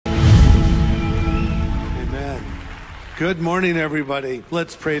Good morning, everybody.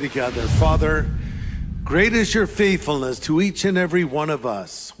 Let's pray together. Father, great is your faithfulness to each and every one of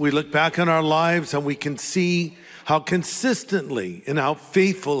us. We look back on our lives and we can see how consistently and how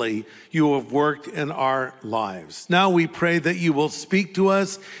faithfully you have worked in our lives. Now we pray that you will speak to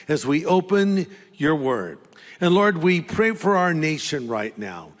us as we open your word. And Lord, we pray for our nation right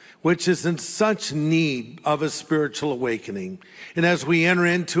now, which is in such need of a spiritual awakening. And as we enter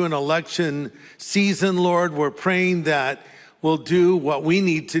into an election season, Lord, we're praying that we'll do what we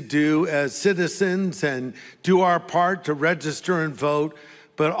need to do as citizens and do our part to register and vote,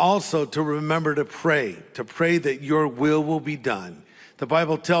 but also to remember to pray that your will be done. The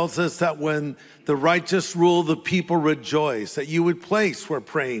Bible tells us that when the righteous rule, the people rejoice, that you would place, we're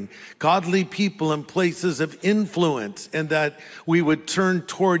praying, godly people in places of influence, and that we would turn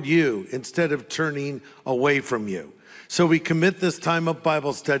toward you instead of turning away from you. So we commit this time of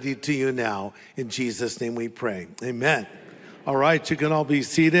Bible study to you now. In Jesus' name we pray. Amen. All right, you can all be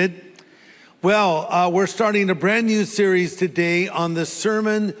seated. Well, we're starting a brand new series today on the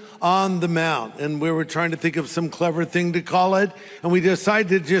Sermon on the Mount. And we were trying to think of some clever thing to call it. And we decided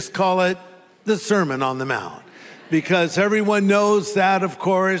to just call it the Sermon on the Mount. Because everyone knows that, of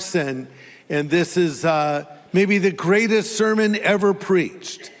course. And this is maybe the greatest sermon ever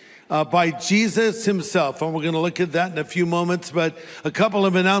preached by Jesus himself. And we're going to look at that in a few moments. But a couple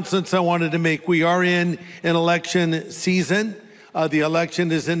of announcements I wanted to make. We are in an election season. The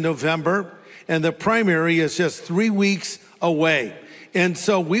election is in November. And the primary is just 3 weeks away. And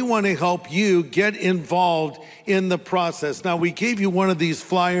so we want to help you get involved in the process. Now, we gave you one of these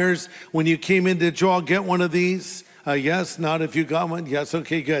flyers when you came in. Did you all get one of these? Yes, not if you got one. Yes,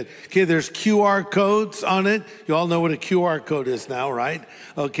 okay, good. Okay, there's QR codes on it. You all know what a QR code is now, right?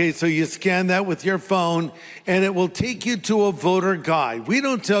 Okay, so you scan that with your phone, and it will take you to a voter guide. We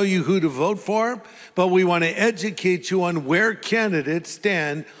don't tell you who to vote for, but we want to educate you on where candidates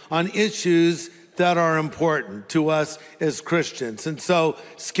stand on issues that are important to us as Christians. And so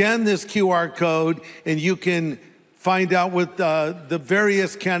scan this QR code, and you can find out what the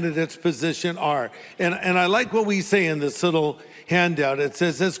various candidates' position are. And I like what we say in this little handout. It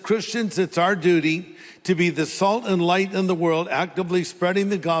says, as Christians, it's our duty to be the salt and light in the world, actively spreading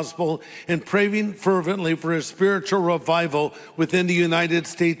the gospel and praying fervently for a spiritual revival within the United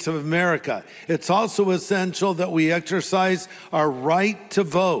States of America. It's also essential that we exercise our right to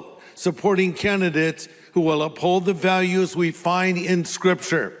vote, supporting candidates who will uphold the values we find in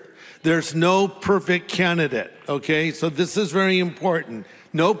Scripture. There's no perfect candidate, okay? So this is very important.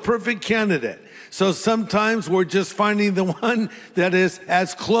 No perfect candidate. So sometimes we're just finding the one that is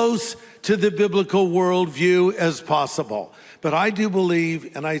as close to the biblical worldview as possible. But I do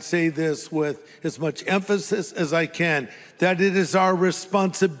believe, and I say this with as much emphasis as I can, that it is our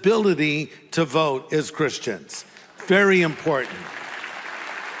responsibility to vote as Christians. Very important.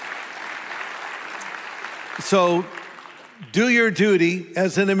 So do your duty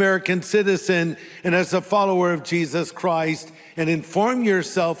as an American citizen and as a follower of Jesus Christ, and inform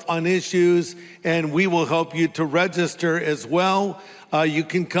yourself on issues, and we will help you to register as well. You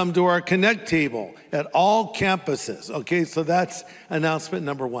can come to our Connect table at all campuses. Okay, so that's announcement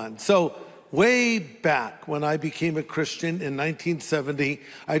number one. So way back when I became a Christian in 1970,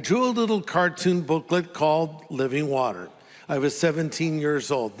 I drew a little cartoon booklet called Living Water. I was 17 years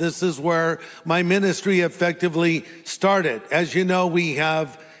old. This is where my ministry effectively started. As you know, we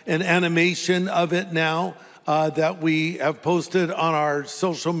have an animation of it now that we have posted on our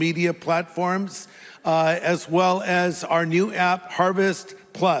social media platforms, as well as our new app, Harvest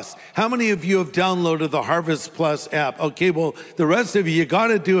Plus. How many of you have downloaded the Harvest Plus app? Okay, well, the rest of you got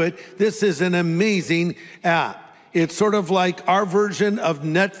to do it. This is an amazing app. It's sort of like our version of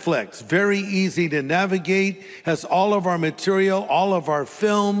Netflix, very easy to navigate, has all of our material, all of our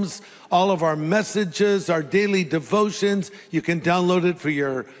films, all of our messages, our daily devotions. You can download it for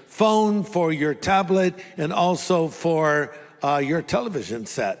your phone, for your tablet, and also for your television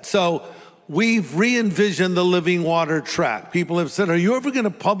set. So we've re-envisioned the Living Water track. People have said, are you ever going to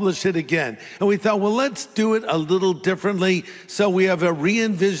publish it again? And we thought, well, let's do it a little differently. So we have a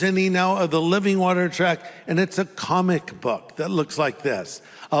re-envisioning now of the Living Water track, and it's a comic book that looks like this,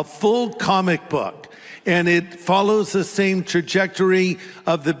 a full comic book. And it follows the same trajectory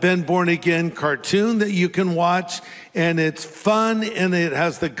of the Ben Born Again cartoon that you can watch. And it's fun, and it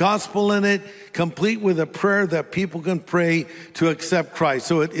has the gospel in it, complete with a prayer that people can pray to accept Christ.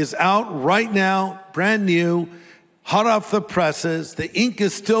 So it is out right now, brand new, hot off the presses. The ink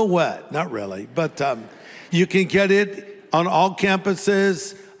is still wet, not really, but you can get it on all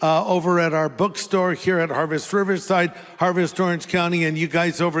campuses. over at our bookstore here at Harvest Riverside, Harvest Orange County, and you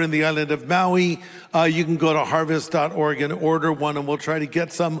guys over in the island of Maui, you can go to harvest.org and order one, and we'll try to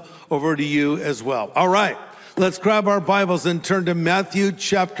get some over to you as well. All right, let's grab our Bibles and turn to Matthew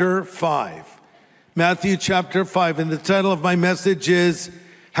chapter 5. Matthew chapter 5, and the title of my message is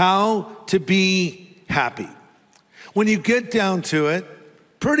How to Be Happy. When you get down to it,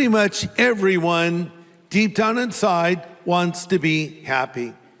 pretty much everyone deep down inside wants to be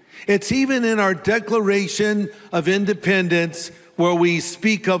happy. It's even in our Declaration of Independence where we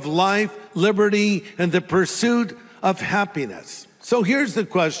speak of life, liberty, and the pursuit of happiness. So here's the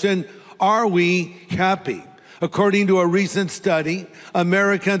question, are we happy? According to a recent study,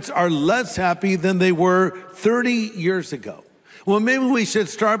 Americans are less happy than they were 30 years ago. Well, maybe we should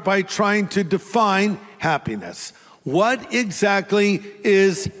start by trying to define happiness. What exactly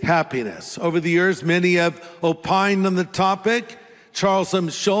is happiness? Over the years, many have opined on the topic. Charles M.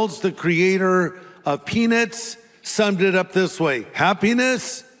 Schulz, the creator of Peanuts, summed it up this way.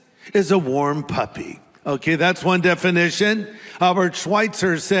 Happiness is a warm puppy. Okay, that's one definition. Albert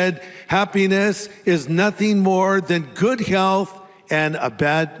Schweitzer said, happiness is nothing more than good health and a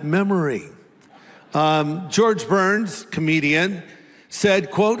bad memory. George Burns, comedian,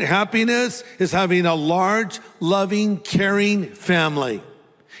 said, quote, happiness is having a large, loving, caring family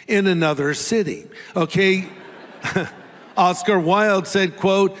in another city. Okay. Oscar Wilde said,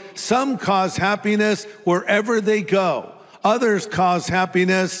 quote, some cause happiness wherever they go. Others cause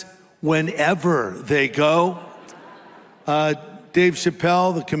happiness whenever they go. Dave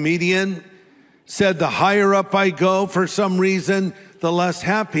Chappelle, the comedian, said, the higher up I go, for some reason, the less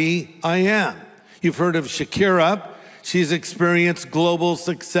happy I am. You've heard of Shakira. She's experienced global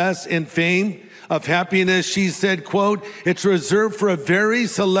success and fame. Of happiness, she said, quote, it's reserved for a very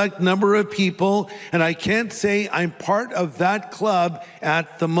select number of people, and I can't say I'm part of that club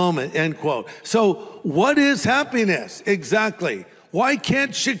at the moment, end quote. So what is happiness exactly? Why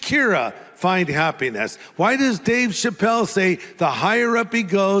can't Shakira find happiness? Why does Dave Chappelle say the higher up he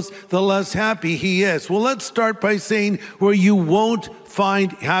goes, the less happy he is? Well, let's start by saying where you won't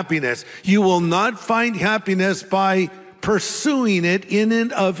find happiness. You will not find happiness by pursuing it in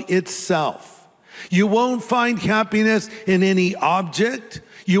and of itself. You won't find happiness in any object.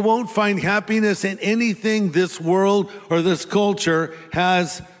 You won't find happiness in anything this world or this culture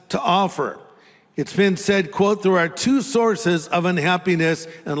has to offer. It's been said, quote, there are two sources of unhappiness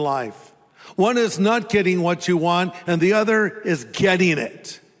in life. One is not getting what you want, and the other is getting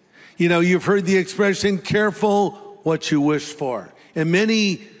it. You know, you've heard the expression, careful what you wish for. And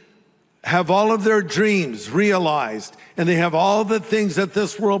many have all of their dreams realized, and they have all the things that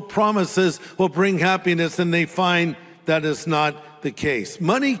this world promises will bring happiness, and they find that is not the case.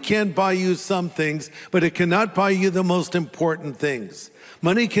 Money can buy you some things, but it cannot buy you the most important things.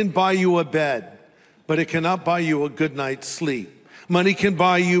 Money can buy you a bed, but it cannot buy you a good night's sleep. Money can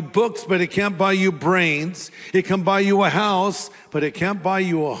buy you books, but it can't buy you brains. It can buy you a house, but it can't buy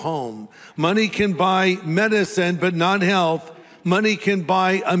you a home. Money can buy medicine, but not health. Money can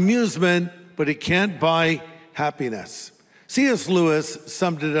buy amusement, but it can't buy happiness. C.S. Lewis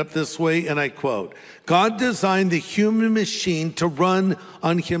summed it up this way, and I quote, God designed the human machine to run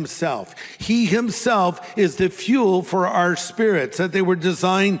on himself. He himself is the fuel for our spirits that they were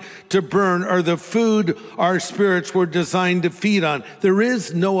designed to burn, or the food our spirits were designed to feed on. There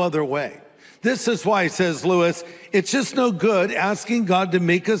is no other way. This is why, says Lewis, it's just no good asking God to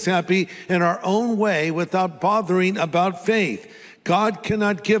make us happy in our own way without bothering about faith. God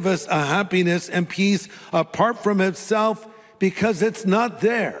cannot give us a happiness and peace apart from himself because it's not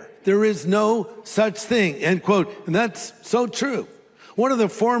there. There is no such thing, end quote. And that's so true. One of the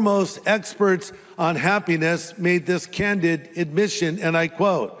foremost experts on happiness made this candid admission, and I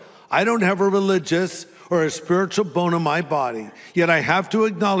quote, I don't have a religious or a spiritual bone in my body. Yet I have to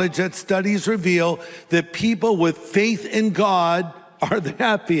acknowledge that studies reveal that people with faith in God are the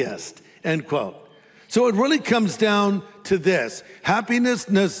happiest, end quote. So it really comes down to this. Happiness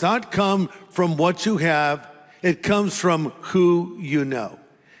does not come from what you have. It comes from who you know.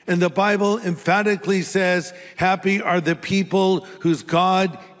 And the Bible emphatically says, happy are the people whose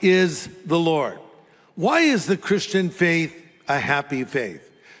God is the Lord. Why is the Christian faith a happy faith?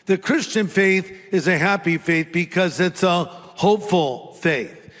 The Christian faith is a happy faith because it's a hopeful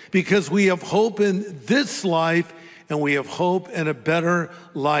faith, because we have hope in this life and we have hope in a better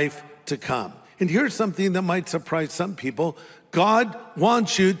life to come. And here's something that might surprise some people. God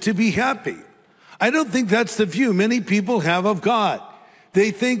wants you to be happy. I don't think that's the view many people have of God. They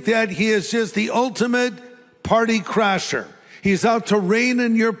think that he is just the ultimate party crasher. He's out to rain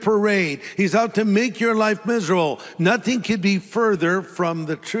in your parade. He's out to make your life miserable. Nothing could be further from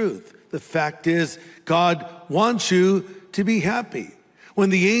the truth. The fact is, God wants you to be happy. When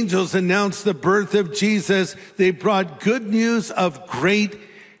the angels announced the birth of Jesus, they brought good news of great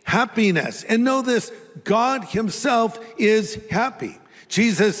happiness. And know this, God himself is happy.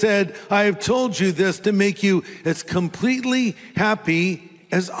 Jesus said, I have told you this to make you as completely happy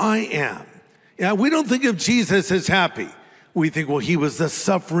as I am. Yeah, we don't think of Jesus as happy. We think, well, he was the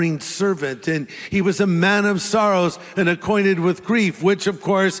suffering servant and he was a man of sorrows and acquainted with grief, which of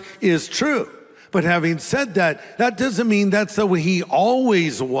course is true. But having said that, that doesn't mean that's the way he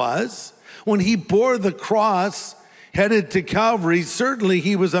always was. When he bore the cross, headed to Calvary, certainly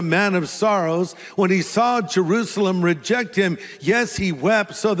he was a man of sorrows. When he saw Jerusalem reject him, yes, he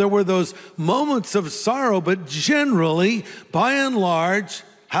wept. So there were those moments of sorrow, but generally, by and large,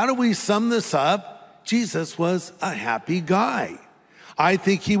 how do we sum this up? Jesus was a happy guy. I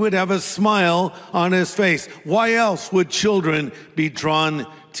think he would have a smile on his face. Why else would children be drawn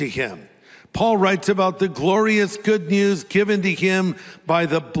to him? Paul writes about the glorious good news given to him by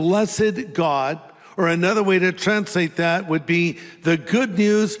the blessed God. Or another way to translate that would be the good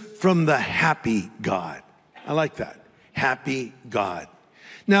news from the happy God. I like that. Happy God.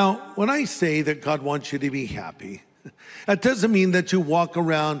 Now, when I say that God wants you to be happy, that doesn't mean that you walk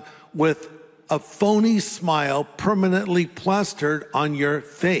around with a phony smile permanently plastered on your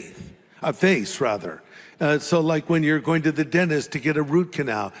face. So like when you're going to the dentist to get a root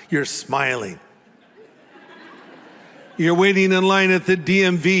canal, you're smiling. You're waiting in line at the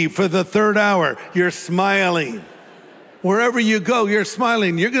DMV for the 3rd hour. You're smiling. Wherever you go, you're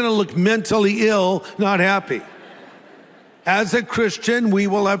smiling. You're going to look mentally ill, not happy. As a Christian, we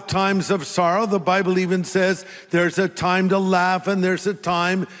will have times of sorrow. The Bible even says there's a time to laugh and there's a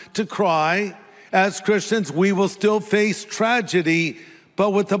time to cry. As Christians, we will still face tragedy.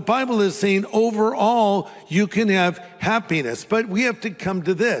 But what the Bible is saying, overall, you can have happiness. But we have to come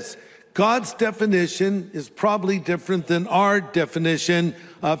to this. God's definition is probably different than our definition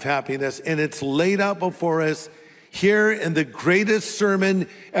of happiness, and it's laid out before us here in the greatest sermon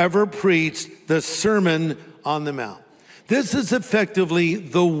ever preached, the Sermon on the Mount. This is effectively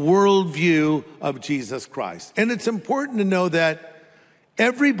the worldview of Jesus Christ. And it's important to know that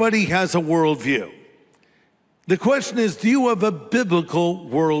everybody has a worldview. The question is, do you have a biblical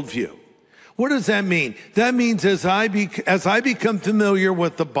worldview? What does that mean? That means as I become familiar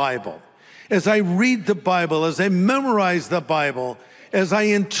with the Bible, as I read the Bible, as I memorize the Bible, as I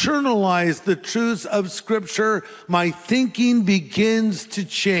internalize the truths of Scripture, my thinking begins to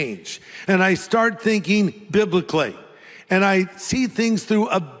change. And I start thinking biblically. And I see things through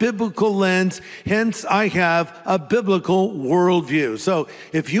a biblical lens, hence I have a biblical worldview. So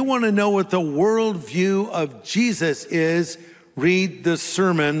if you want to know what the worldview of Jesus is, read the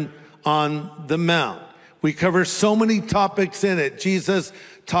Sermon on the Mount. We cover so many topics in it. Jesus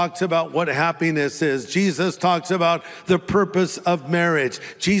talks about what happiness is. Jesus talks about the purpose of marriage.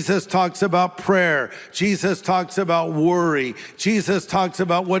 Jesus talks about prayer. Jesus talks about worry. Jesus talks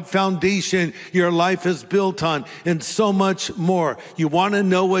about what foundation your life is built on, and so much more. You want to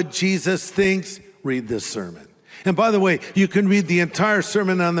know what Jesus thinks? Read this sermon. And by the way, you can read the entire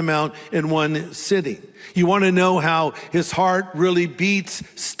Sermon on the Mount in one sitting. You want to know how his heart really beats?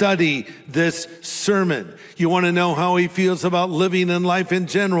 Study this sermon. You want to know how he feels about living and life in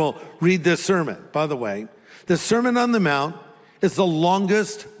general? Read this sermon. By the way, the Sermon on the Mount is the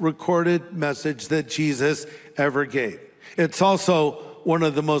longest recorded message that Jesus ever gave. It's also one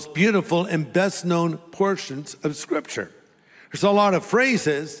of the most beautiful and best known portions of Scripture. There's a lot of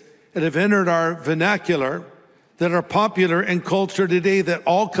phrases that have entered our vernacular that are popular in culture today that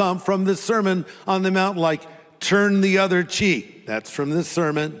all come from the Sermon on the Mount, like turn the other cheek. That's from the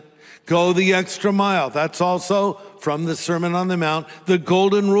sermon. Go the extra mile. That's also from the Sermon on the Mount. The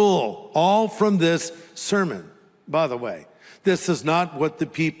golden rule, all from this sermon. By the way, this is not what the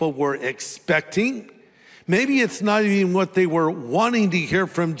people were expecting. Maybe it's not even what they were wanting to hear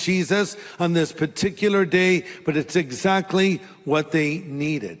from Jesus on this particular day, but it's exactly what they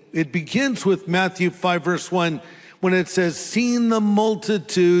needed. It begins with Matthew 5, verse 1, when it says, seeing the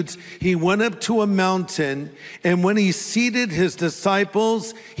multitudes, he went up to a mountain, and when he seated his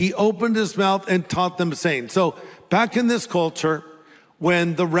disciples, he opened his mouth and taught them, saying. So back in this culture,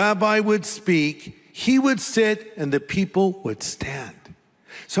 when the rabbi would speak, he would sit and the people would stand.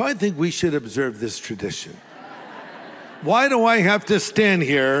 So I think we should observe this tradition. Why do I have to stand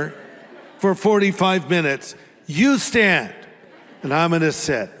here for 45 minutes? You stand, and I'm going to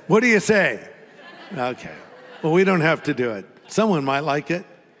sit. What do you say? Okay. Well, we don't have to do it. Someone might like it.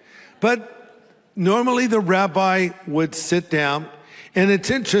 But Normally the rabbi would sit down, and it's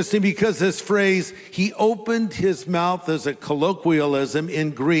interesting because this phrase, he opened his mouth, as a colloquialism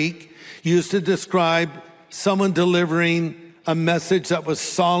in Greek, used to describe someone delivering a message that was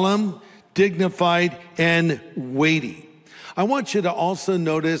solemn, dignified, and weighty. I want you to also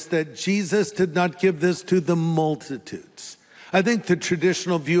notice that Jesus did not give this to the multitudes. I think the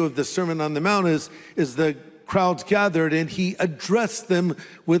traditional view of the Sermon on the Mount is the crowds gathered and he addressed them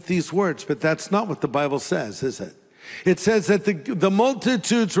with these words, but that's not what the Bible says, is it? It says that the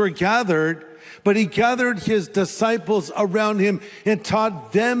multitudes were gathered, but he gathered his disciples around him and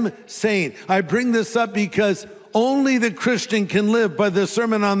taught them, saying, I bring this up because only the Christian can live by the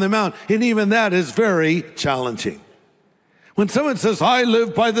Sermon on the Mount, and even that is very challenging. When someone says, I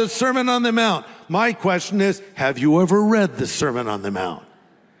live by the Sermon on the Mount, my question is, have you ever read the Sermon on the Mount?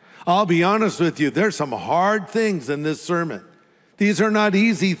 I'll be honest with you, there's some hard things in this sermon. These are not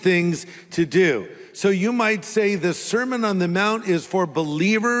easy things to do. So you might say the Sermon on the Mount is for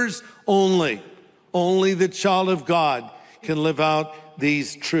believers only. Only the child of God can live out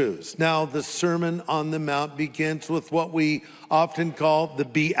these truths. Now, the Sermon on the Mount begins with what we often call the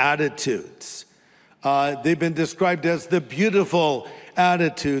Beatitudes. They've been described as the beautiful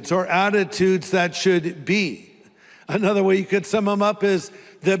attitudes, or attitudes that should be. Another way you could sum them up is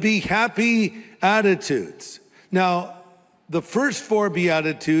the be happy attitudes. Now, the first 4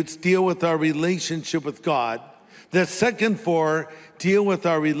 Beatitudes deal with our relationship with God. The second 4 deal with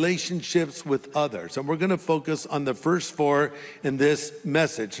our relationships with others. And we're going to focus on the first 4 in this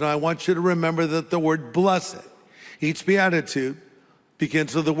message. Now, I want you to remember that the word blessed, each Beatitude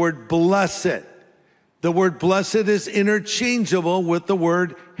begins with the word blessed. The word blessed is interchangeable with the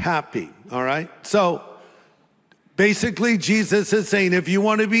word happy, all right? So basically, Jesus is saying, if you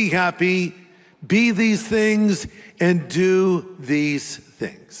want to be happy, be these things and do these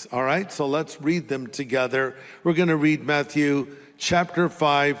things, all right? So let's read them together. We're going to read Matthew chapter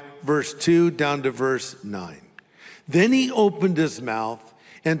 5, verse 2 down to verse 9. Then he opened his mouth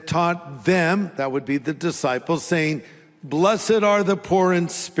and taught them, that would be the disciples, saying, Blessed are the poor in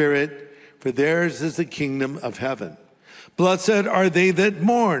spirit, for theirs is the kingdom of heaven. Blessed are they that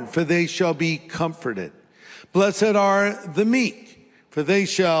mourn, for they shall be comforted. Blessed are the meek, for they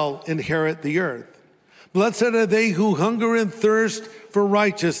shall inherit the earth. Blessed are they who hunger and thirst for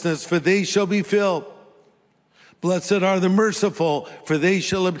righteousness, for they shall be filled. Blessed are the merciful, for they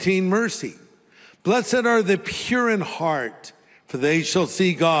shall obtain mercy. Blessed are the pure in heart, for they shall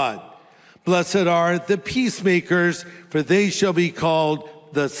see God. Blessed are the peacemakers, for they shall be called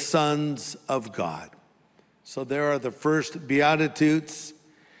the sons of God. So there are the first Beatitudes,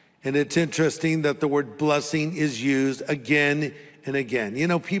 and it's interesting that the word blessing is used again and again. You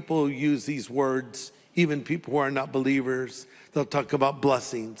know, people use these words, even people who are not believers, they'll talk about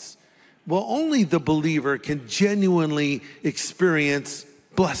blessings. Well, only the believer can genuinely experience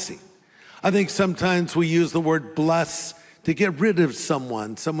blessing. I think sometimes we use the word bless to get rid of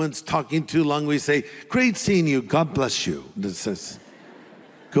someone. Someone's talking too long, we say, great seeing you, God bless you. It says,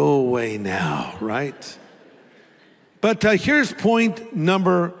 go away now, right? But here's point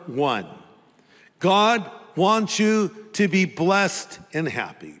number 1. God wants you to be blessed and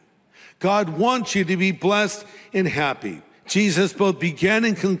happy. God wants you to be blessed and happy. Jesus both began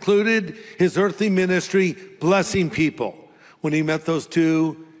and concluded his earthly ministry blessing people. When he met those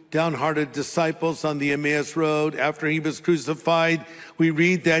 2 downhearted disciples on the Emmaus Road after he was crucified, we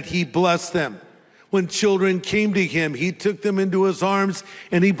read that he blessed them. When children came to him, he took them into his arms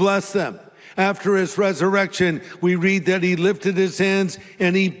and he blessed them. After his resurrection, we read that he lifted his hands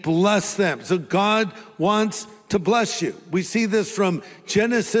and he blessed them. So God wants to bless you. We see this from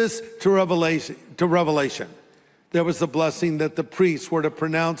Genesis to Revelation. There was the blessing that the priests were to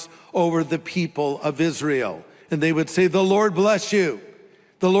pronounce over the people of Israel. And they would say, the Lord bless you.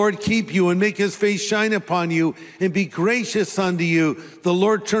 The Lord keep you and make his face shine upon you and be gracious unto you. The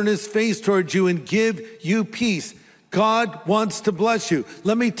Lord turn his face towards you and give you peace. God wants to bless you.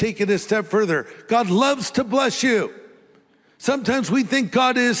 Let me take it a step further. God loves to bless you. Sometimes we think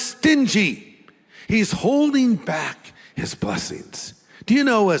God is stingy. He's holding back his blessings. Do you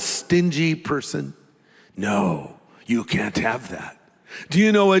know a stingy person? No, you can't have that. Do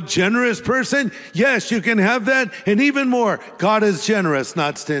you know a generous person? Yes, you can have that, and even more. God is generous,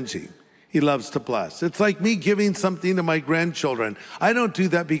 not stingy. He loves to bless. It's like me giving something to my grandchildren. I don't do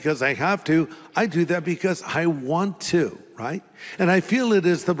that because I have to. I do that because I want to, right? And I feel it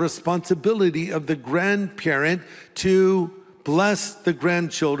is the responsibility of the grandparent to bless the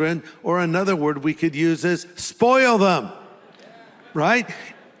grandchildren, or another word we could use is spoil them, right?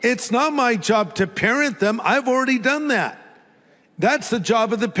 It's not my job to parent them. I've already done that. That's the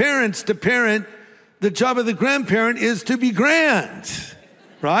job of the parents, to parent The job of the grandparent is to be grand,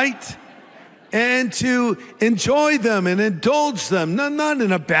 right? And to enjoy them and indulge them, not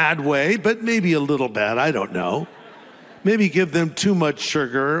in a bad way, but maybe a little bad, I don't know. Maybe give them too much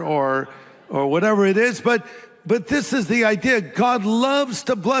sugar or whatever it is, but this is the idea. God loves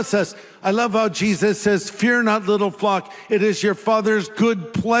to bless us. I love how Jesus says, fear not, little flock. It is your Father's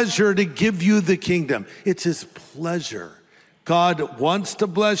good pleasure to give you the kingdom. It's his pleasure. God wants to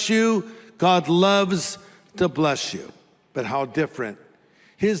bless you. God loves to bless you. But how different?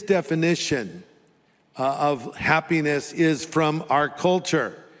 His definition of happiness is from our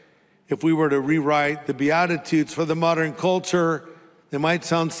culture. If we were to rewrite the Beatitudes for the modern culture, they might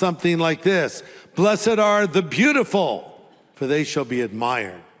sound something like this. Blessed are the beautiful, for they shall be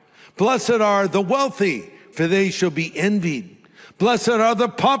admired. Blessed are the wealthy, for they shall be envied. Blessed are the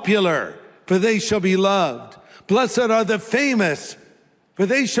popular, for they shall be loved. Blessed are the famous, for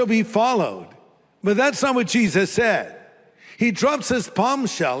they shall be followed. But that's not what Jesus said. He drops this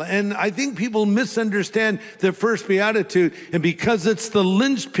bombshell, and I think people misunderstand the first beatitude. And because it's the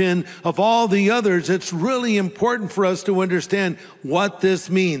linchpin of all the others, it's really important for us to understand what this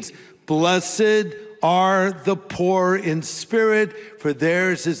means. Blessed are the poor in spirit, for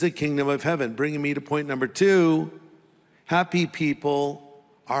theirs is the kingdom of heaven. Bringing me to point number 2, happy people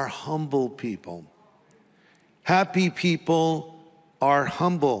are humble people. Happy people are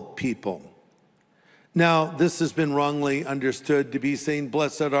humble people. Now, this has been wrongly understood to be saying,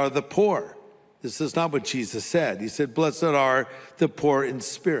 blessed are the poor. This is not what Jesus said. He said, blessed are the poor in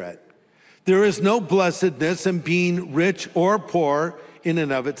spirit. There is no blessedness in being rich or poor in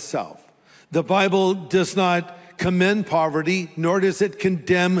and of itself. The Bible does not commend poverty, nor does it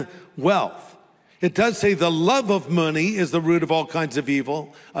condemn wealth. It does say the love of money is the root of all kinds of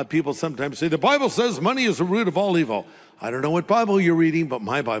evil. People sometimes say, the Bible says money is the root of all evil. I don't know what Bible you're reading, but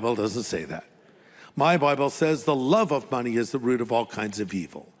my Bible doesn't say that. My Bible says the love of money is the root of all kinds of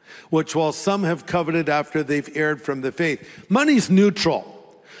evil, which while some have coveted after they've erred from the faith. Money's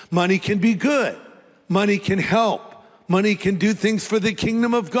neutral. Money can be good. Money can help. Money can do things for the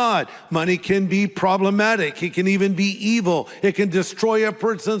kingdom of God. Money can be problematic. It can even be evil. It can destroy a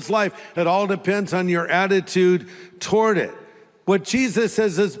person's life. It all depends on your attitude toward it. What Jesus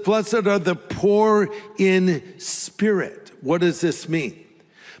says is, blessed are the poor in spirit. What does this mean?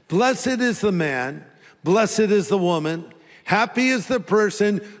 Blessed is the man, blessed is the woman, happy is the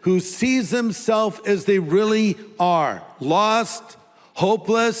person who sees himself as they really are, lost,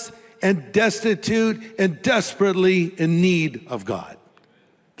 hopeless, and destitute, and desperately in need of God.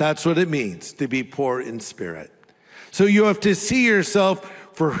 That's what it means to be poor in spirit. So you have to see yourself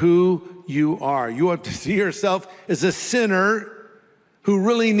for who you are. You have to see yourself as a sinner who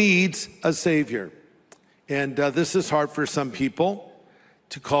really needs a Savior. And this is hard for some people,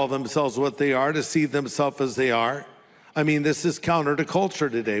 to call themselves what they are, to see themselves as they are. I mean, this is counter to culture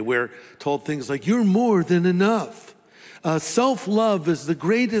today. We're told things like, you're more than enough. Self-love is the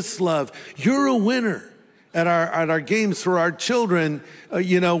greatest love. You're a winner. At our games for our children,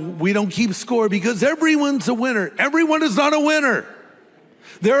 we don't keep score because everyone's a winner. Everyone is not a winner.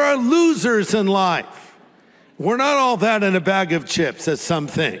 There are losers in life. We're not all that in a bag of chips, as some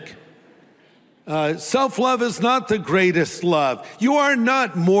think. Self-love is not the greatest love. You are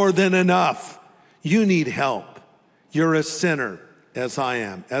not more than enough. You need help. You're a sinner, as I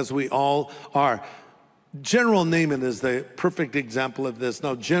am, as we all are. General Naaman is the perfect example of this.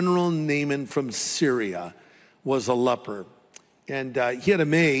 Now, General Naaman from Syria was a leper. And he had a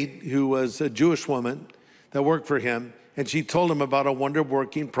maid who was a Jewish woman that worked for him. And she told him about a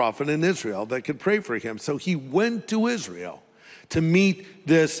wonder-working prophet in Israel that could pray for him. So he went to Israel to meet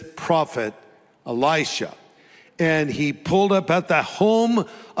this prophet, Elisha. And he pulled up at the home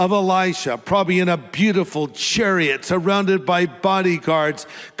of Elisha, probably in a beautiful chariot surrounded by bodyguards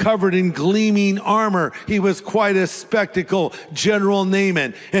covered in gleaming armor. He was quite a spectacle, General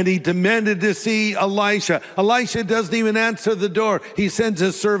Naaman. And he demanded to see Elisha. Elisha doesn't even answer the door. He sends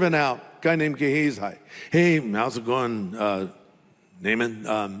his servant out, a guy named Gehazi. Hey, how's it going,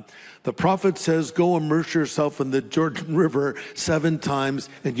 Naaman? The prophet says, go immerse yourself in the Jordan River 7 times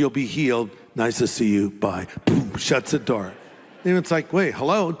and you'll be healed. Nice to see you. Bye. Boom, shuts the door. Naaman's like, wait,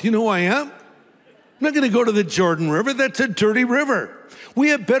 hello? Do you know who I am? I'm not going to go to the Jordan River. That's a dirty river. We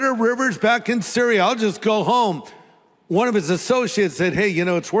have better rivers back in Syria. I'll just go home. One of his associates said, hey,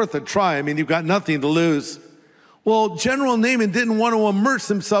 it's worth a try. I mean, you've got nothing to lose. Well, General Naaman didn't want to immerse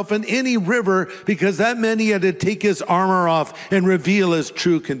himself in any river because that meant he had to take his armor off and reveal his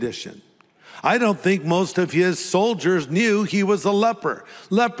true condition. I don't think most of his soldiers knew he was a leper.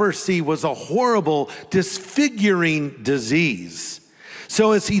 Leprosy was a horrible, disfiguring disease.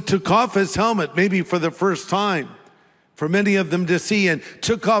 So as he took off his helmet, maybe for the first time, for many of them to see, and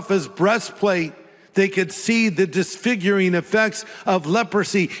took off his breastplate, they could see the disfiguring effects of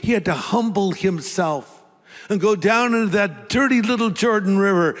leprosy. He had to humble himself and go down into that dirty little Jordan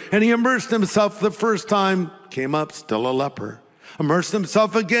River, and he immersed himself the first time, came up, still a leper. Immersed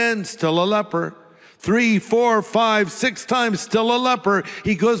himself again, still a leper. 3, 4, 5, 6 times, still a leper.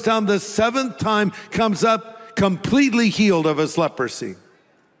 He goes down the 7th time, comes up completely healed of his leprosy.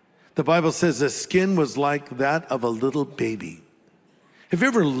 The Bible says his skin was like that of a little baby. Have you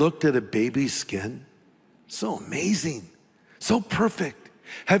ever looked at a baby's skin? So amazing, so perfect.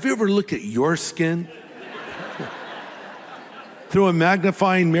 Have you ever looked at your skin through a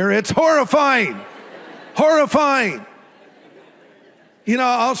magnifying mirror? It's horrifying, horrifying. You know,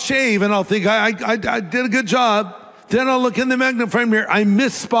 I'll shave and I'll think I did a good job. Then I'll look in the magnifying mirror. I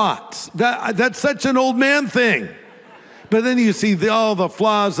miss spots. That's such an old man thing. But then you see all the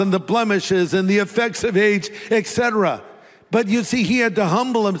flaws and the blemishes and the effects of age, etc. But you see, he had to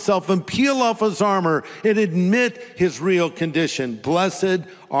humble himself and peel off his armor and admit his real condition. Blessed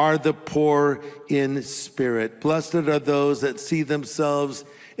are the poor in spirit. Blessed are those that see themselves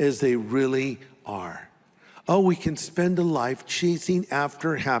as they really are. Oh, we can spend a life chasing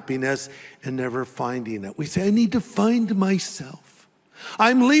after happiness and never finding it. We say, I need to find myself.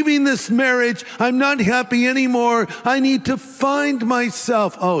 I'm leaving this marriage. I'm not happy anymore. I need to find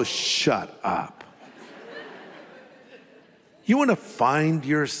myself. Oh, shut up. You want to find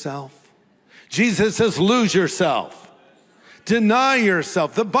yourself? Jesus says, lose yourself. Deny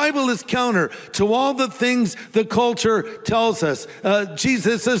yourself. The Bible is counter to all the things the culture tells us.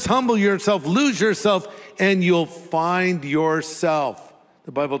 Jesus says, humble yourself, lose yourself, and you'll find yourself.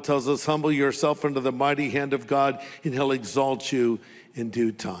 The Bible tells us, humble yourself under the mighty hand of God, and he'll exalt you in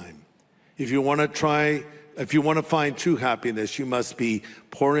due time. If you want to find true happiness, you must be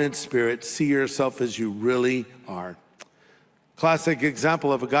poor in spirit, see yourself as you really are. Classic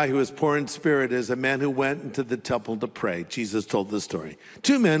example of a guy who is poor in spirit is a man who went into the temple to pray. Jesus told the story.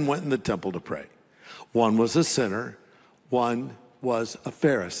 2 men went in the temple to pray. One was a sinner, one was a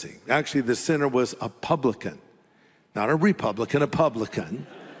Pharisee. Actually, the sinner was a publican, not a Republican, a publican.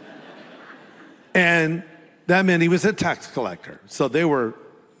 And that meant he was a tax collector. So they were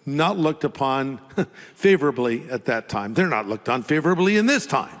not looked upon favorably at that time. They're not looked on favorably in this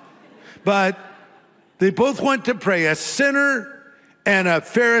time. But they both went to pray, a sinner and a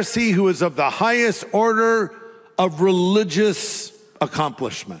Pharisee who was of the highest order of religious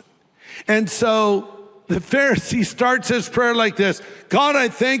accomplishment. And so the Pharisee starts his prayer like this: God, I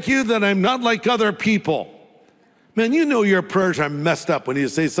thank you that I'm not like other people. Man, you know your prayers are messed up when you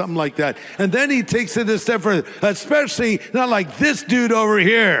say something like that. And then he takes it a step further, especially not like this dude over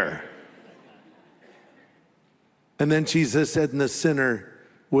here. And then Jesus said, and the sinner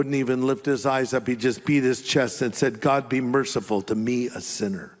wouldn't even lift his eyes up. He just beat his chest and said, God, be merciful to me, a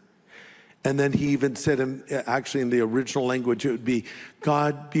sinner. And then he even said, actually in the original language, it would be,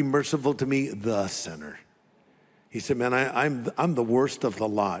 God, be merciful to me, the sinner. He said, man, I'm the worst of the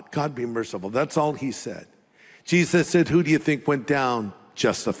lot. God, be merciful. That's all he said. Jesus said, who do you think went down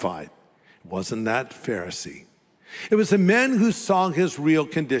justified? It wasn't that Pharisee. It was a man who saw his real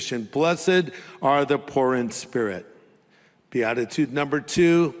condition. Blessed are the poor in spirit. Beatitude number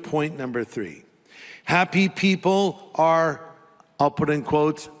 2, point number 3. Happy people are, I'll put in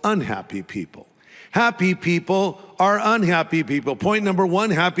quotes, unhappy people. Happy people are unhappy people. Point number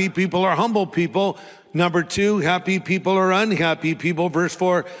 1, happy people are humble people. Number 2, happy people are unhappy people. Verse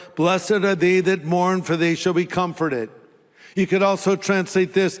 4, blessed are they that mourn, for they shall be comforted. You could also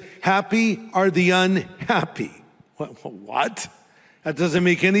translate this, happy are the unhappy. What? That doesn't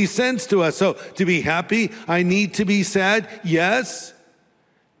make any sense to us. So to be happy, I need to be sad. Yes.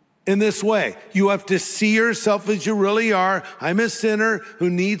 In this way, you have to see yourself as you really are. I'm a sinner who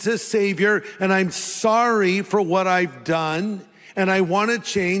needs a savior, and I'm sorry for what I've done, and I want to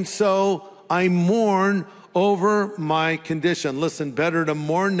change, so I mourn over my condition. Listen, better to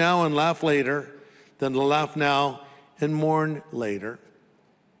mourn now and laugh later than to laugh now and mourn later.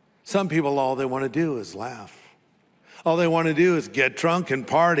 Some people, all they want to do is laugh. All they want to do is get drunk and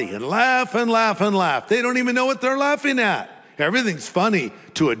party and laugh and laugh and laugh. They don't even know what they're laughing at. Everything's funny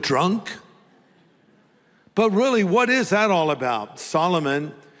to a drunk. But really, what is that all about?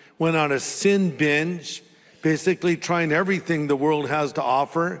 Solomon went on a sin binge, basically trying everything the world has to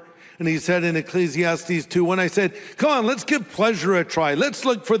offer. And he said in Ecclesiastes 2, when I said, come on, let's give pleasure a try. Let's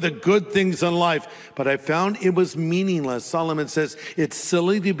look for the good things in life. But I found it was meaningless. Solomon says, it's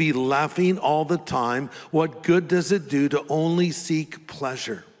silly to be laughing all the time. What good does it do to only seek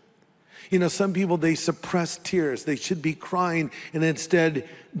pleasure? You know, some people, they suppress tears. They should be crying, and instead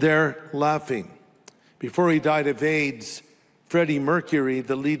they're laughing. Before he died of AIDS, Freddie Mercury,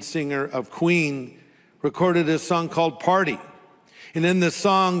 the lead singer of Queen, recorded a song called Party. And in the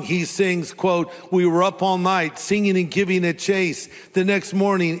song, he sings, quote, "We were up all night singing and giving a chase. The next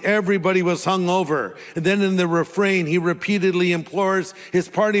morning, everybody was hungover." And then in the refrain, he repeatedly implores his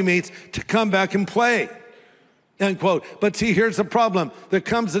party mates to come back and play, end quote. But see, here's the problem. There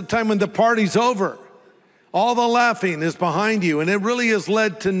comes a time when the party's over. All the laughing is behind you, and it really has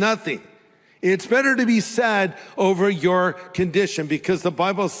led to nothing. It's better to be sad over your condition, because the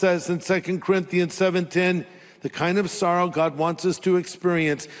Bible says in 2 Corinthians 7:10, the kind of sorrow God wants us to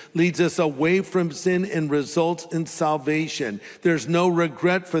experience leads us away from sin and results in salvation. There's no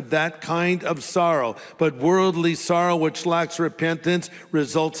regret for that kind of sorrow, but worldly sorrow which lacks repentance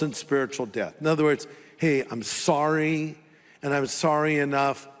results in spiritual death. In other words, hey, I'm sorry, and I'm sorry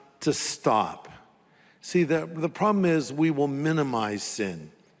enough to stop. See, the problem is we will minimize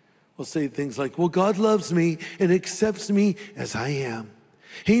sin. We'll say things like, well, God loves me and accepts me as I am.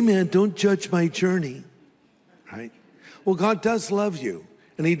 Hey, man, don't judge my journey. Right? Well, God does love you,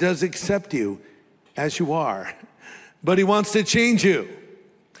 and he does accept you as you are, but he wants to change you,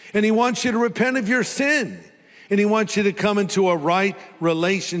 and he wants you to repent of your sin, and he wants you to come into a right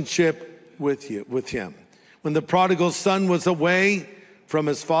relationship with him. When the prodigal son was away from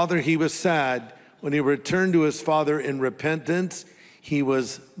his father, he was sad. When he returned to his father in repentance, he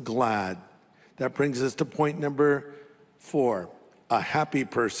was glad. That brings us to point number 4. A happy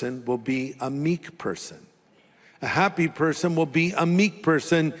person will be a meek person. A happy person will be a meek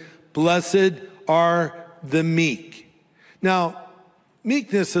person. Blessed are the meek. Now,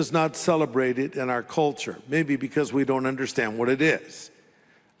 meekness is not celebrated in our culture, maybe because we don't understand what it is.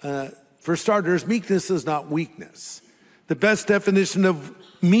 For starters, meekness is not weakness. The best definition of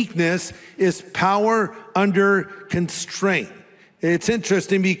meekness is power under constraint. It's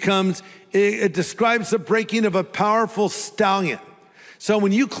interesting because it describes the breaking of a powerful stallion. So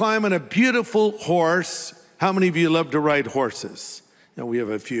when you climb on a beautiful horse, how many of you love to ride horses? You know, we have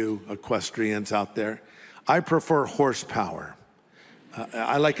a few equestrians out there. I prefer horsepower.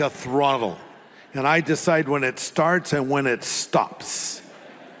 I like a throttle. And I decide when it starts and when it stops.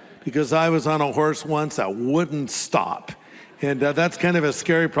 Because I was on a horse once that wouldn't stop. And that's kind of a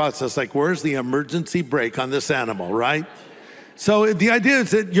scary process. Like, where's the emergency brake on this animal, right? So the idea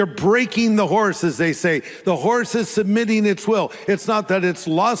is that you're breaking the horse, as they say. The horse is submitting its will. It's not that it's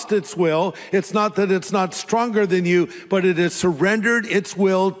lost its will. It's not that it's not stronger than you, but it has surrendered its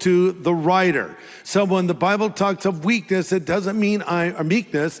will to the rider. So when the Bible talks of weakness, it doesn't mean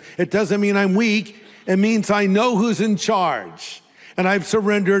meekness. It doesn't mean I'm weak. It means I know who's in charge, and I've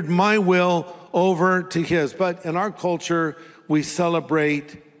surrendered my will over to his. But in our culture, we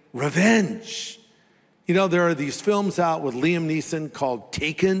celebrate revenge. You know, there are these films out with Liam Neeson called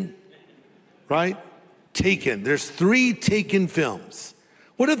Taken, right? Taken. There's 3 Taken films.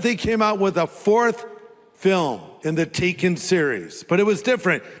 What if they came out with a 4th film in the Taken series? But it was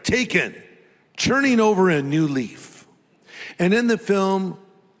different. Taken, turning over a new leaf. And in the film,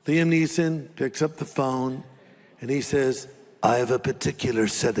 Liam Neeson picks up the phone and he says, I have a particular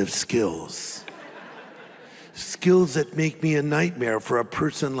set of skills. Skills that make me a nightmare for a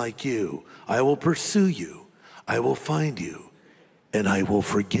person like you. I will pursue you, I will find you, and I will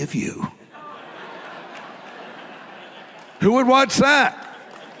forgive you. Who would watch that?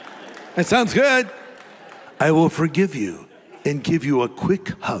 That sounds good. I will forgive you and give you a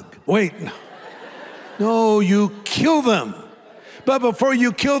quick hug. Wait, no, you kill them. But before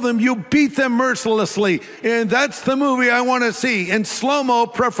you kill them, you beat them mercilessly. And that's the movie I want to see, in slow-mo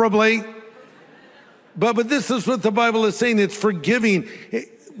preferably. But this is what the Bible is saying. It's forgiving.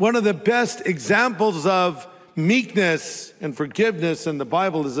 One of the best examples of meekness and forgiveness in the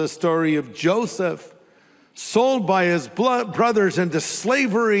Bible is the story of Joseph, sold by his brothers into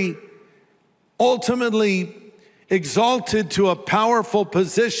slavery, ultimately exalted to a powerful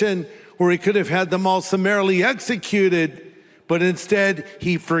position where he could have had them all summarily executed, but instead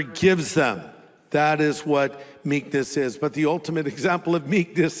he forgives them. That is what meekness is. But the ultimate example of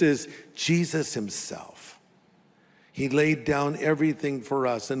meekness is Jesus himself. He laid down everything for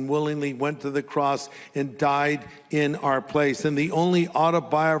us and willingly went to the cross and died in our place. And the only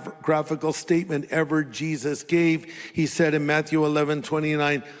autobiographical statement ever Jesus gave, he said in Matthew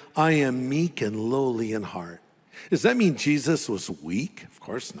 11:29, I am meek and lowly in heart. Does that mean Jesus was weak? Of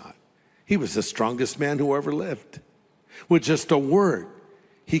course not. He was the strongest man who ever lived. With just a word,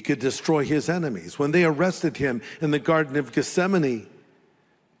 he could destroy his enemies. When they arrested him in the Garden of Gethsemane,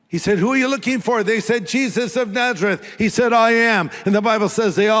 He said, who are you looking for? They said, Jesus of Nazareth. He said, I am. And the Bible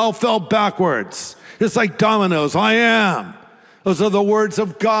says they all fell backwards. It's like dominoes. I am. Those are the words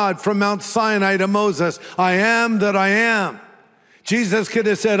of God from Mount Sinai to Moses. I am that I am. Jesus could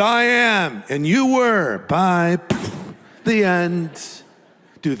have said, I am, and you were. Bye. The end.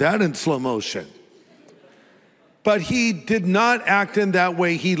 Do that in slow motion. But he did not act in that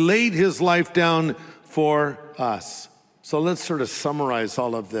way. He laid his life down for us. So let's sort of summarize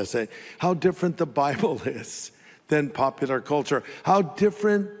all of this. How different the Bible is than popular culture. How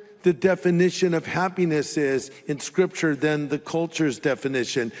different the definition of happiness is in Scripture than the culture's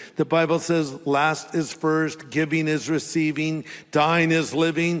definition. The Bible says last is first, giving is receiving, dying is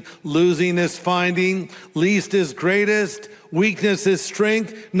living, losing is finding, least is greatest, weakness is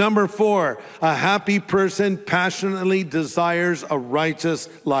strength. Number 4, a happy person passionately desires a righteous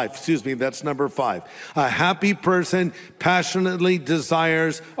life. Excuse me, that's number 5. A happy person passionately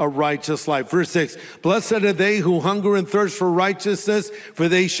desires a righteous life. Verse 6, blessed are they who hunger and thirst for righteousness, for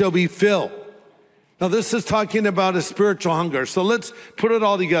they shall be filled. Now this is talking about a spiritual hunger. So let's put it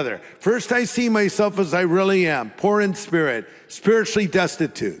all together. First, I see myself as I really am, poor in spirit, spiritually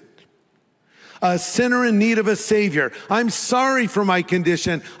destitute. A sinner in need of a Savior. I'm sorry for my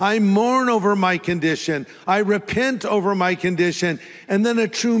condition. I mourn over my condition. I repent over my condition. And then a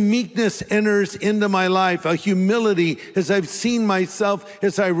true meekness enters into my life, a humility as I've seen myself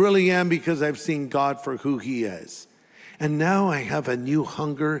as I really am because I've seen God for who He is. And now I have a new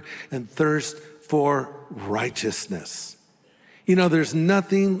hunger and thirst for righteousness. You know, there's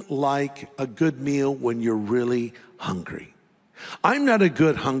nothing like a good meal when you're really hungry. I'm not a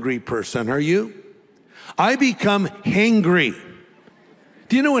good hungry person, are you? I become hangry.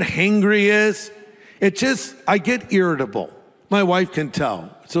 Do you know what hangry is? I get irritable. My wife can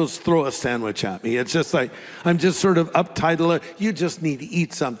tell. So throw a sandwich at me. It's just like, I'm just sort of uptight. You just need to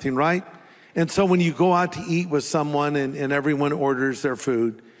eat something, right? And so when you go out to eat with someone and everyone orders their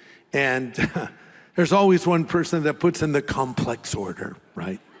food, and there's always one person that puts in the complex order,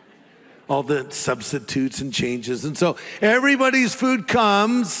 right? All the substitutes and changes. And so everybody's food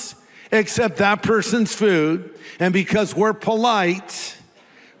comes except that person's food. And because we're polite,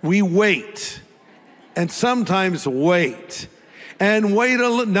 we wait. And sometimes wait. And wait a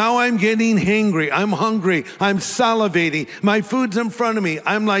little. Now I'm getting hangry. I'm hungry. I'm salivating. My food's in front of me.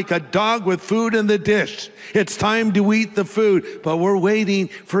 I'm like a dog with food in the dish. It's time to eat the food. But we're waiting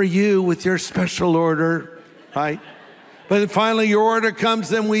for you with your special order, right? But finally your order comes,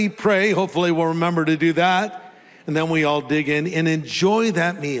 then we pray. Hopefully we'll remember to do that. And then we all dig in and enjoy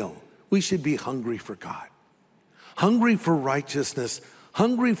that meal. We should be hungry for God. Hungry for righteousness.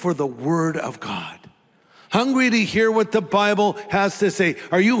 Hungry for the Word of God. Hungry to hear what the Bible has to say.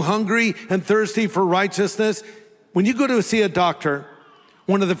 Are you hungry and thirsty for righteousness? When you go to see a doctor,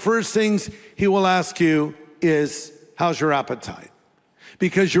 one of the first things he will ask you is, how's your appetite?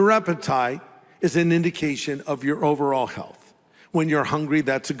 Because your appetite is an indication of your overall health. When you're hungry,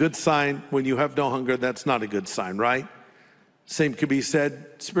 that's a good sign. When you have no hunger, that's not a good sign, right? Same could be said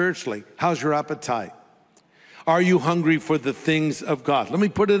spiritually. How's your appetite? Are you hungry for the things of God? Let me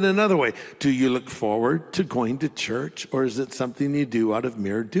put it another way. Do you look forward to going to church, or is it something you do out of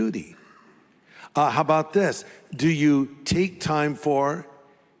mere duty? How about this? Do you take time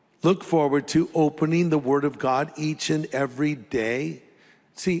look forward to opening the Word of God each and every day?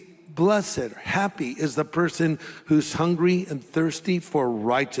 See, blessed, happy is the person who's hungry and thirsty for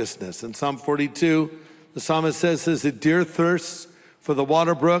righteousness. In Psalm 42, the psalmist says, "As a deer thirsts for the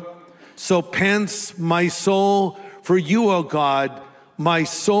water brook, so pants my soul for you, O God. My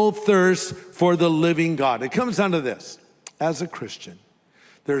soul thirsts for the living God." It comes down to this. As a Christian,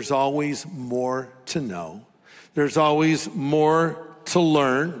 there's always more to know. There's always more to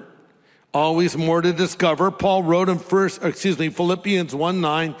learn. Always more to discover. Paul wrote in Philippians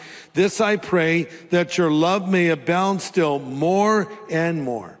 1:9, "This I pray, that your love may abound still more and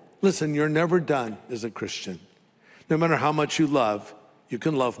more." Listen, you're never done as a Christian. No matter how much you love, you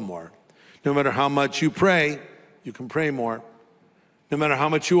can love more. No matter how much you pray, you can pray more. No matter how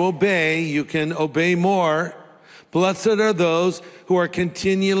much you obey, you can obey more. Blessed are those who are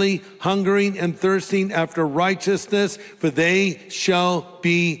continually hungering and thirsting after righteousness, for they shall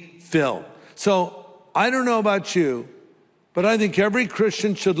be filled. So I don't know about you, but I think every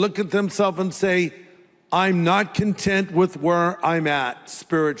Christian should look at themselves and say, I'm not content with where I'm at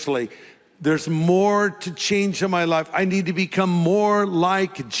spiritually. There's more to change in my life. I need to become more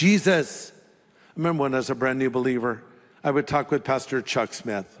like Jesus. I remember when I was a brand new believer, I would talk with Pastor Chuck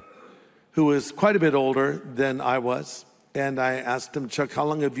Smith, who was quite a bit older than I was. And I asked him, Chuck, how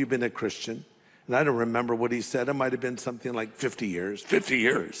long have you been a Christian? And I don't remember what he said. It might have been something like 50 years. 50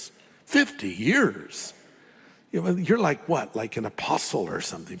 years. 50 years. You're like what? Like an apostle or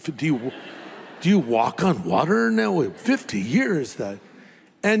something. Do you walk on water now? 50 years.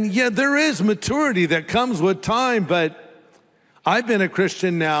 And yeah, there is maturity that comes with time, but I've been a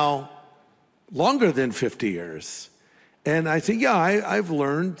Christian now longer than 50 years. And I think, yeah, I've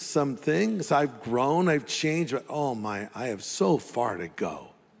learned some things. I've grown, I've changed, but oh my, I have so far to go.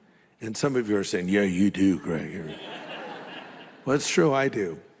 And some of you are saying, yeah, you do, Greg. Well, it's true, I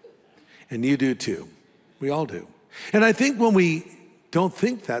do. And you do too. We all do. And I think when we don't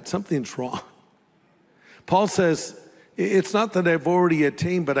think that, something's wrong. Paul says, it's not that I've already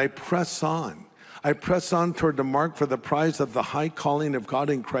attained, but I press on. I press on toward the mark for the prize of the high calling of God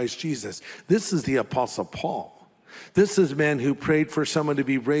in Christ Jesus. This is the Apostle Paul. This is a man who prayed for someone to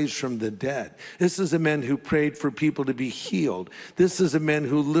be raised from the dead. This is a man who prayed for people to be healed. This is a man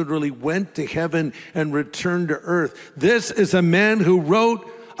who literally went to heaven and returned to earth. This is a man who wrote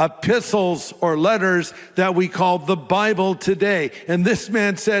epistles or letters that we call the Bible today. And this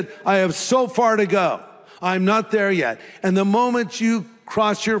man said, I have so far to go. I'm not there yet. And the moment you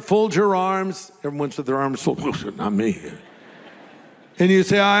fold your arms, everyone's with their arms folded, not me. And you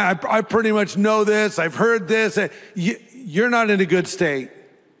say, I pretty much know this, I've heard this. You're not in a good state.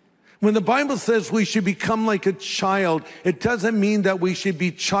 When the Bible says we should become like a child, it doesn't mean that we should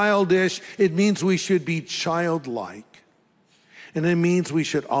be childish. It means we should be childlike. And it means we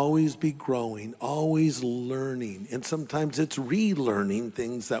should always be growing, always learning. And sometimes it's relearning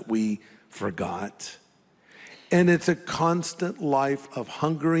things that we forgot. And it's a constant life of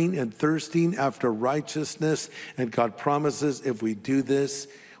hungering and thirsting after righteousness. And God promises if we do this,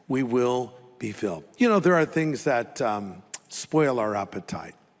 we will be filled. You know, there are things that spoil our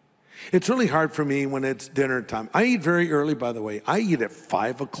appetite. It's really hard for me when it's dinner time. I eat very early, by the way. I eat at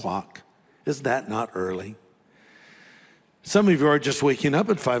 5 o'clock. Is that not early? Some of you are just waking up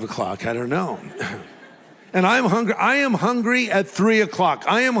at 5 o'clock. I don't know. And I'm hungry. I am hungry at 3 o'clock.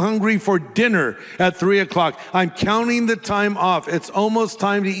 I am hungry for dinner at 3 o'clock. I'm counting the time off. It's almost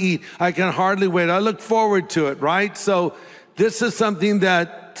time to eat. I can hardly wait. I look forward to it, right? So this is something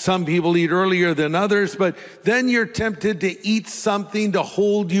that some people eat earlier than others, but then you're tempted to eat something to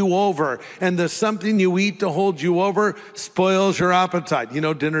hold you over. And the something you eat to hold you over spoils your appetite. You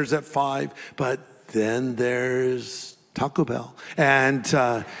know, dinner's at 5, but then there's Taco Bell. And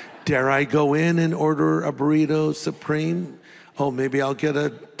dare I go in and order a burrito supreme? Oh, maybe I'll get a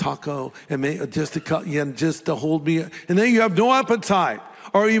taco and just to hold me. And then you have no appetite.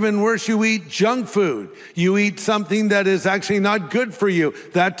 Or even worse, you eat junk food. You eat something that is actually not good for you.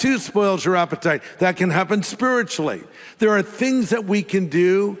 That too spoils your appetite. That can happen spiritually. There are things that we can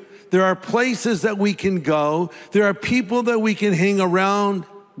do. There are places that we can go. There are people that we can hang around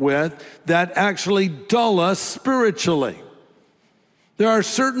with that actually dull us spiritually. There are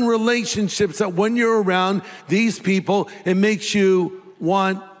certain relationships that when you're around these people, it makes you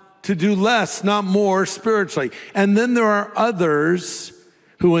want to do less, not more spiritually. And then there are others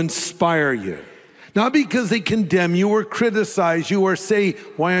who inspire you. Not because they condemn you or criticize you or say,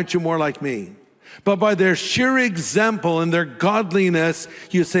 why aren't you more like me? But by their sheer example and their godliness,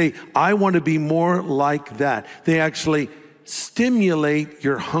 you say, I want to be more like that. They actually stimulate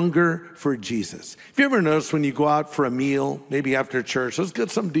your hunger for Jesus. Have you ever noticed when you go out for a meal, maybe after church, let's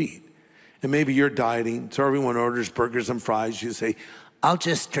get something to eat. And maybe you're dieting, so everyone orders burgers and fries. You say, I'll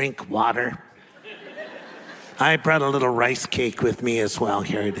just drink water. I brought a little rice cake with me as well.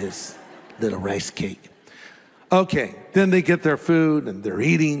 Here it is, little rice cake. Okay, then they get their food and they're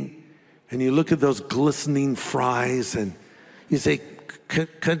eating. And you look at those glistening fries and you say,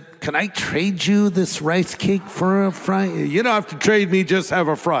 can I trade you this rice cake for a fry? You don't have to trade me, just have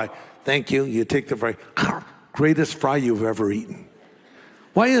a fry. Thank you. You take the fry. Greatest fry you've ever eaten.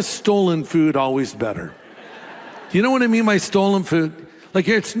 Why is stolen food always better? Do you know what I mean by stolen food? Like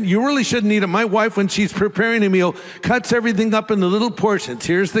you really shouldn't eat it. My wife, when she's preparing a meal, cuts everything up into little portions.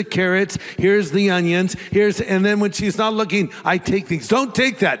 Here's the carrots, here's the onions, and then when she's not looking, I take things. Don't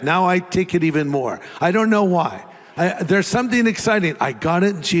take that. Now I take it even more. I don't know why. There's something exciting. I got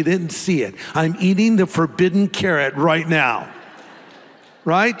it and she didn't see it. I'm eating the forbidden carrot right now.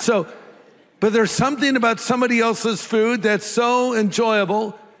 Right? But there's something about somebody else's food that's so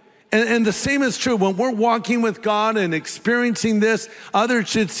enjoyable. And the same is true when we're walking with God and experiencing this, others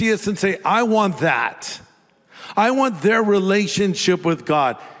should see us and say, I want that. I want their relationship with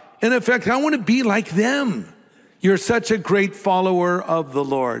God. And in fact, I want to be like them. You're such a great follower of the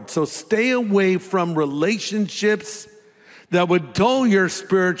Lord. So stay away from relationships that would dull your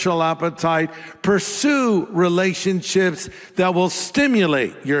spiritual appetite. Pursue relationships that will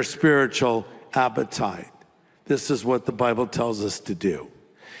stimulate your spiritual appetite. This is what the Bible tells us to do.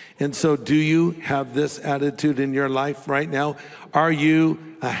 And so do you have this attitude in your life right now? Are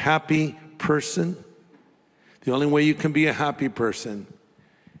you a happy person? The only way you can be a happy person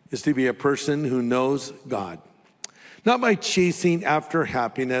is to be a person who knows God. Not by chasing after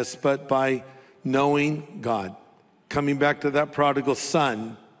happiness, but by knowing God. Coming back to that prodigal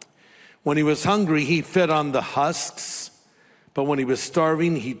son, when he was hungry, he fed on the husks, but when he was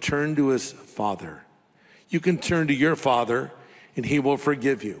starving, he turned to his father. You can turn to your father, and he will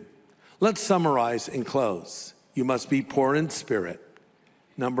forgive you. Let's summarize and close. You must be poor in spirit.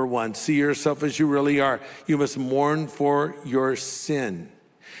 Number one, see yourself as you really are. You must mourn for your sin.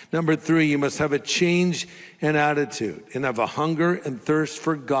 Number three, you must have a change in attitude and have a hunger and thirst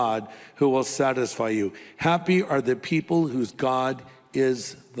for God who will satisfy you. Happy are the people whose God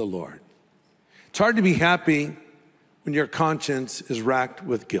is the Lord. It's hard to be happy when your conscience is racked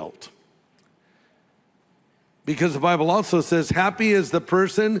with guilt. Because the Bible also says, happy is the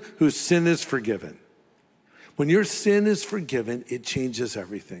person whose sin is forgiven. When your sin is forgiven, it changes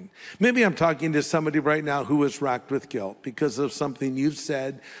everything. Maybe I'm talking to somebody right now who is racked with guilt because of something you've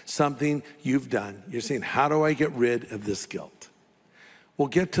said, something you've done. You're saying, how do I get rid of this guilt? Well,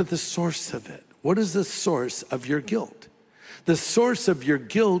 get to the source of it. What is the source of your guilt? The source of your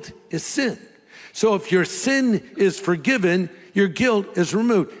guilt is sin. So if your sin is forgiven, your guilt is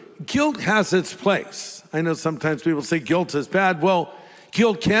removed. Guilt has its place. I know sometimes people say guilt is bad. Well,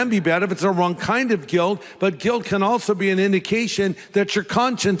 guilt can be bad if it's the wrong kind of guilt, but guilt can also be an indication that your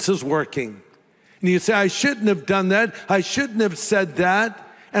conscience is working. And you say, I shouldn't have done that. I shouldn't have said that.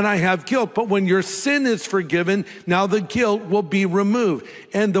 And I have guilt. But when your sin is forgiven, now the guilt will be removed.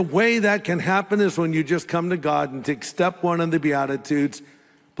 And the way that can happen is when you just come to God and take step one in the Beatitudes.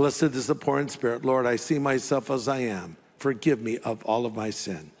 Blessed is the poor in spirit. Lord, I see myself as I am. Forgive me of all of my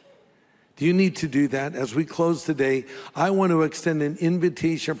sin. Do you need to do that? As we close today, I want to extend an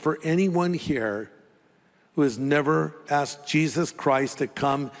invitation for anyone here who has never asked Jesus Christ to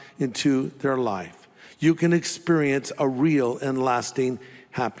come into their life. You can experience a real and lasting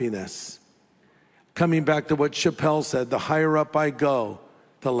happiness. Coming back to what Chappelle said, the higher up I go,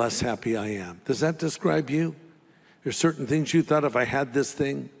 the less happy I am. Does that describe you? There's certain things you thought, if I had this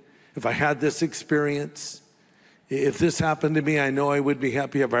thing, if I had this experience, if this happened to me, I know I would be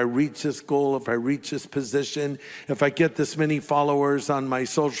happy. If I reach this goal, if I reach this position, if I get this many followers on my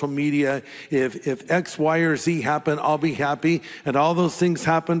social media, if X, Y, or Z happen, I'll be happy. And all those things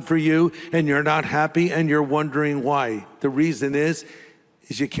happen for you, and you're not happy, and you're wondering why. The reason is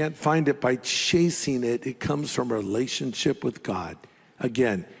you can't find it by chasing it. It comes from a relationship with God.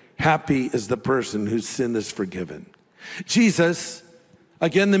 Again, happy is the person whose sin is forgiven. Jesus,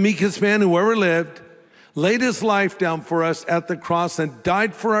 again, the meekest man who ever lived, laid his life down for us at the cross and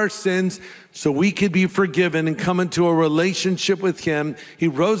died for our sins so we could be forgiven and come into a relationship with him. He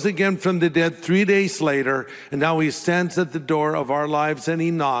rose again from the dead 3 days later, and now he stands at the door of our lives and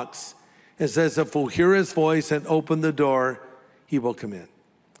he knocks and says, if we'll hear his voice and open the door, he will come in.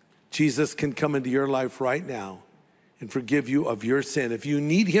 Jesus can come into your life right now and forgive you of your sin. If you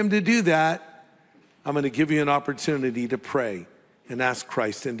need him to do that, I'm going to give you an opportunity to pray and ask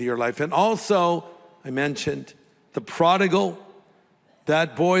Christ into your life. And also, I mentioned the prodigal,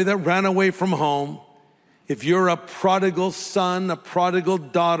 that boy that ran away from home. If you're a prodigal son, a prodigal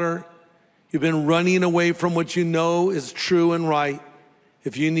daughter, you've been running away from what you know is true and right.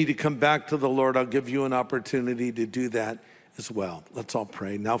 If you need to come back to the Lord, I'll give you an opportunity to do that as well. Let's all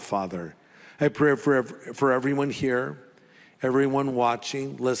pray. Now, Father, I pray for everyone here, everyone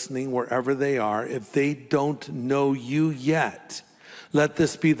watching, listening, wherever they are. If they don't know you yet, let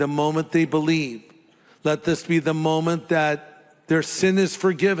this be the moment they believe. Let this be the moment that their sin is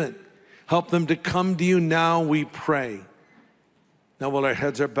forgiven. Help them to come to you now, we pray. Now, while our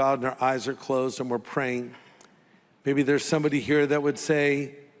heads are bowed and our eyes are closed and we're praying, maybe there's somebody here that would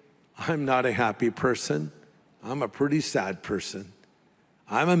say, I'm not a happy person. I'm a pretty sad person.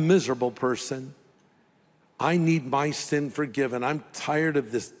 I'm a miserable person. I need my sin forgiven. I'm tired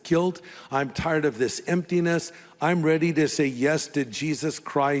of this guilt. I'm tired of this emptiness. I'm ready to say yes to Jesus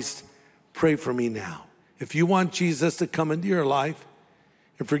Christ. Pray for me now. If you want Jesus to come into your life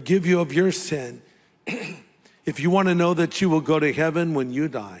and forgive you of your sin, if you want to know that you will go to heaven when you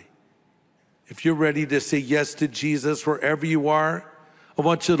die, if you're ready to say yes to Jesus wherever you are, I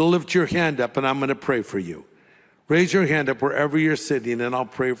want you to lift your hand up and I'm going to pray for you. Raise your hand up wherever you're sitting and I'll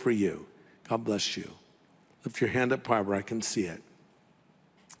pray for you. God bless you. Lift your hand up high where I can see it.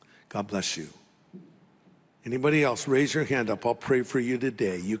 God bless you. Anybody else, raise your hand up. I'll pray for you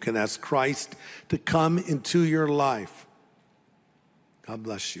today. You can ask Christ to come into your life. God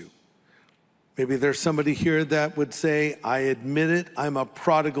bless you. Maybe there's somebody here that would say, I admit it, I'm a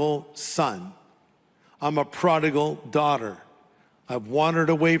prodigal son. I'm a prodigal daughter. I've wandered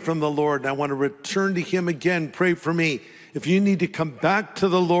away from the Lord and I want to return to him again. Pray for me. If you need to come back to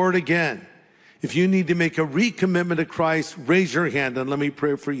the Lord again, if you need to make a recommitment to Christ, raise your hand and let me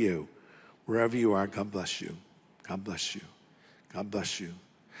pray for you. Wherever you are, God bless you. God bless you. God bless you.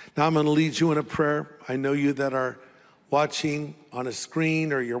 Now I'm going to lead you in a prayer. I know you that are watching on a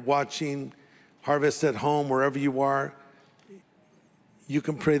screen or you're watching Harvest at home, wherever you are, you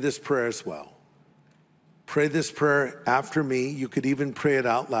can pray this prayer as well. Pray this prayer after me. You could even pray it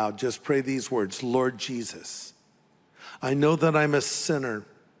out loud. Just pray these words. Lord Jesus, I know that I'm a sinner,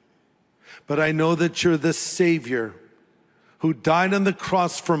 but I know that you're the Savior who died on the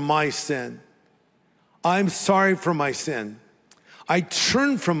cross for my sin. I'm sorry for my sin. I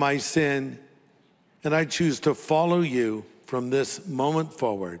turn from my sin, and I choose to follow you from this moment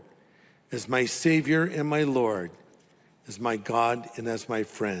forward as my Savior and my Lord, as my God and as my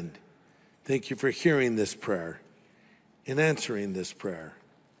friend. Thank you for hearing this prayer and answering this prayer.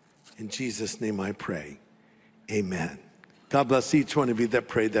 In Jesus' name I pray, amen. God bless each one of you that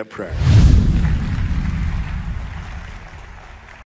prayed that prayer.